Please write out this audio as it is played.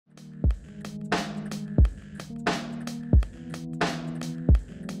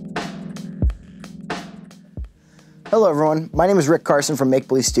Hello everyone, my name is Rick Carson from Make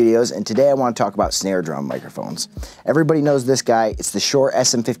Believe Studios, and today I want to talk about snare drum microphones. Everybody knows this guy. It's the Shure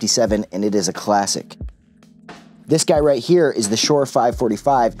SM57, and it is a classic. This guy right here is the Shure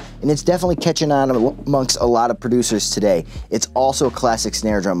 545, and it's definitely catching on amongst a lot of producers today. It's also a classic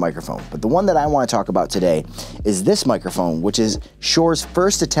snare drum microphone, but the one that I want to talk about today is this microphone, which is Shure's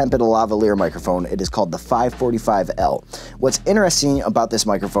first attempt at a lavalier microphone. It is called the 545L. What's interesting about this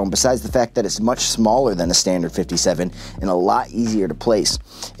microphone, besides the fact that it's much smaller than a standard 57 and a lot easier to place,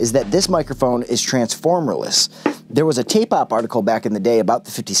 is that this microphone is transformerless. There was a Tape-Op article back in the day about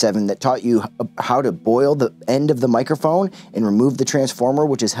the 57 that taught you how to boil the end of the microphone and remove the transformer,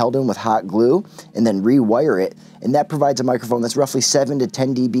 which is held in with hot glue, and then rewire it. And that provides a microphone that's roughly 7 to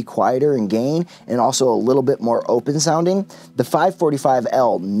 10 dB quieter in gain and also a little bit more open sounding. The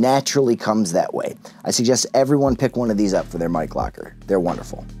 545L naturally comes that way. I suggest everyone pick one of these up for their mic locker. They're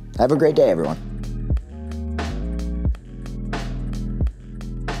wonderful. Have a great day, everyone.